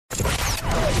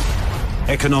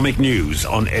Economic news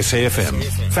on SAFM.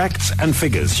 Facts and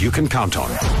figures you can count on.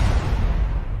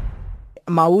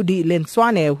 Maudi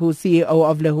Lenswane, who's CEO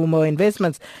of Lehumo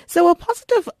Investments. So a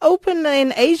positive open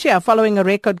in Asia following a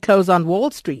record close on Wall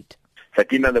Street.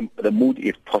 Sakina, the mood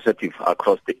is positive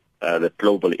across the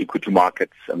global equity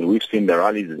markets. I mean, we've seen the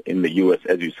rallies in the U.S.,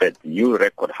 as you said, new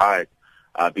record highs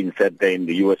being set there in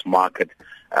the U.S. market.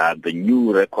 The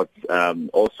new records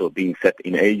also being set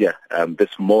in Asia.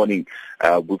 This morning,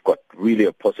 we've got really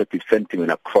a positive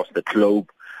sentiment across the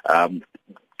globe.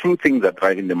 Two things are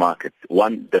driving the markets.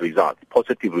 One, the results,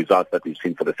 positive results that we've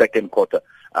seen for the second quarter.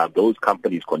 Those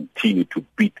companies continue to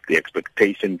beat the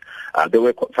expectations. There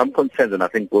were some concerns, and I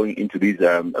think going into these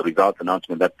results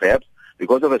announcements, that perhaps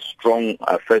because of a strong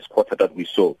first quarter that we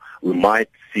saw, we might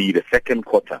see the second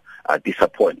quarter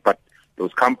disappoint. But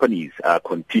those companies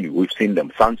continue. We've seen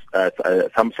them.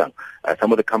 Samsung,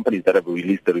 some of the companies that have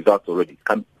released the results already,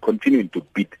 continuing to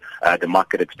beat the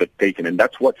market expectation, and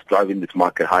that's what's driving this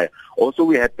market higher. Also,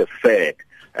 we had the Fed.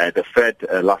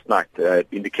 Last night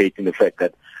indicating the fact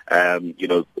that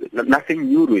nothing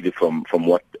new really from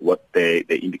what they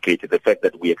indicated. The fact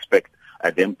that we expect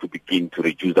them to begin to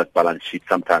reduce that balance sheet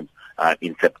sometime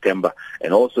in September,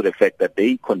 and also the fact that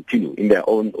they continue, in their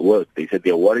own words, they said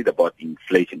they're worried about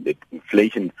inflation. The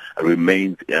inflation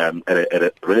remains at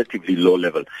a relatively low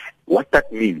level. What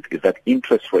that means is that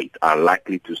interest rates are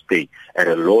likely to stay at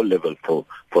a low level for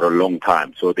a long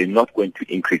time. So they're not going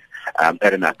to increase at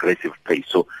an aggressive pace.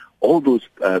 So all those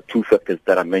two factors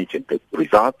that I mentioned, the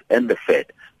results and the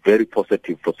Fed, very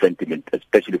positive for sentiment,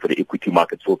 especially for the equity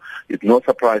market. So it's not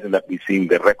surprising that we're seeing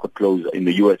the record close in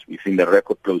the U.S. We're seeing the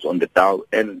record close on the Dow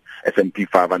and S&P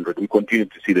 500. We continue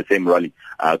to see the same rally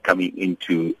coming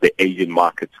into the Asian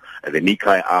markets. The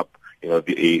Nikkei up,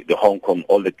 the Hong Kong,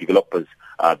 all the developers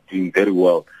are doing very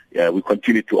well. We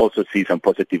continue to also see some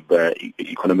positive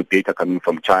economic data coming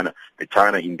from China. The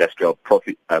China industrial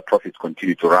profits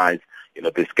continue to rise.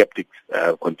 The skeptics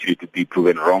continue to be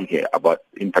proven wrong here,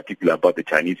 in particular about the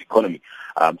Chinese economy.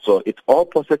 So it's all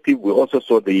positive. We also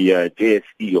saw the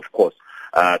JSE, of course,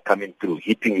 coming through,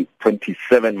 hitting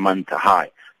 27-month high.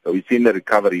 So we've seen the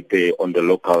recovery there on the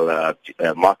local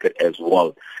market as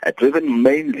well, driven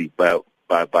mainly by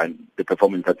the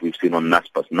performance that we've seen on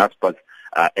Naspers. Naspers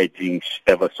edging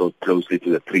ever so closely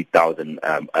to the 3,000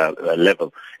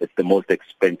 level. It's the most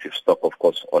expensive stock, of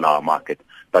course, on our market.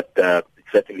 But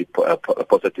certainly a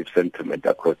positive sentiment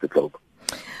across the globe.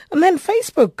 And then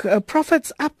Facebook,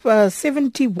 profits up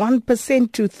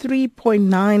 71% to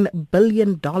 $3.9 billion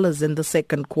in the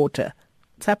second quarter.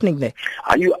 What's happening there?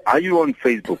 Are you on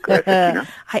Facebook, Sakina?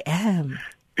 I am.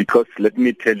 Because let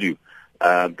me tell you,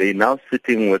 they're now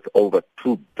sitting with over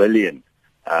 2 billion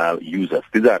users.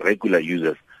 These are regular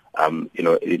users,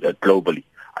 globally.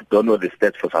 I don't know the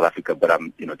stats for South Africa, but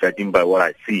I'm, judging by what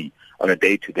I see on a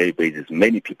day-to-day basis,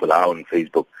 many people are on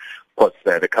Facebook. Of course,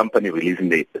 the company releasing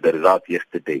the results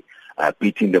yesterday,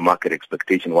 beating the market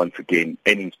expectation once again,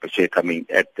 earnings per share coming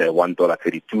at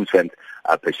 $1.32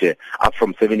 per share, up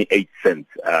from 78 cents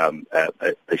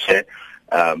per share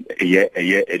a year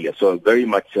earlier. So very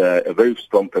much a very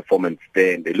strong performance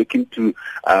there, and they're looking to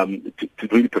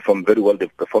really perform very well.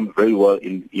 They've performed very well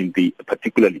in the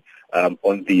particularly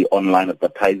on the online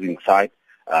advertising side.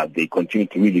 They continue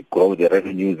to really grow their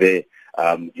revenue there.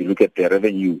 You look at their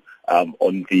revenue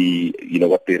on the,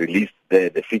 what they released there,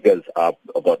 the figures are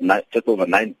about just over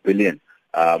 9 billion,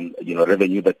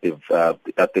 revenue that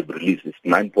they've released. It's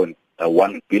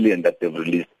 9.1 billion that they've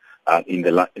released in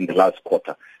the last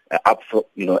quarter, up for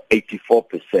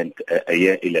 84% a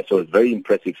year earlier. So it's a very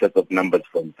impressive set of numbers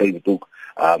from Facebook.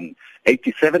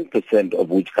 87% of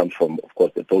which comes from, of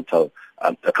course, the total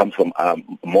comes from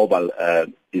mobile.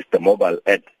 Is the mobile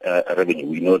ad revenue.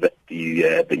 We know that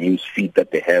the news feed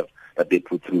that they have, that they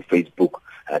put through Facebook.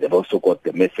 They've also got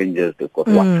the messengers. They've got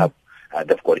WhatsApp.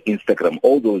 They've got Instagram.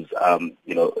 All those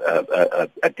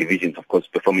divisions, of course,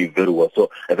 performing very well. So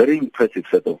a very impressive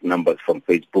set of numbers from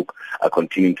Facebook,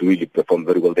 continuing to really perform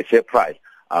very well. The share price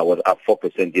was up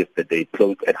 4% yesterday,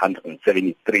 closed at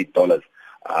 $173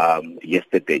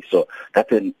 yesterday. So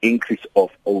that's an increase of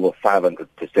over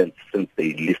 500% since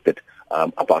they listed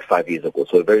about 5 years ago.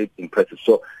 So very impressive.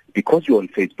 So because you're on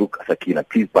Facebook, Sakina,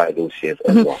 please buy those shares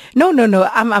as well. No.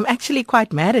 I'm actually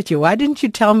quite mad at you. Why didn't you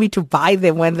tell me to buy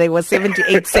them when they were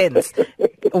 78 cents?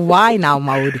 Why now,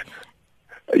 Maudi?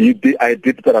 You did. I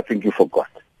did, but I think you forgot.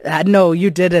 No, you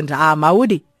didn't.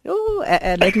 Maudi.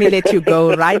 Let me let you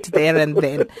go right there and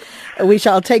then. We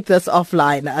shall take this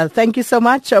offline. Thank you so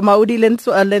much, Maudi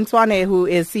Lenswane, who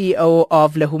is CEO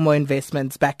of Lehumo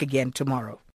Investments, back again tomorrow.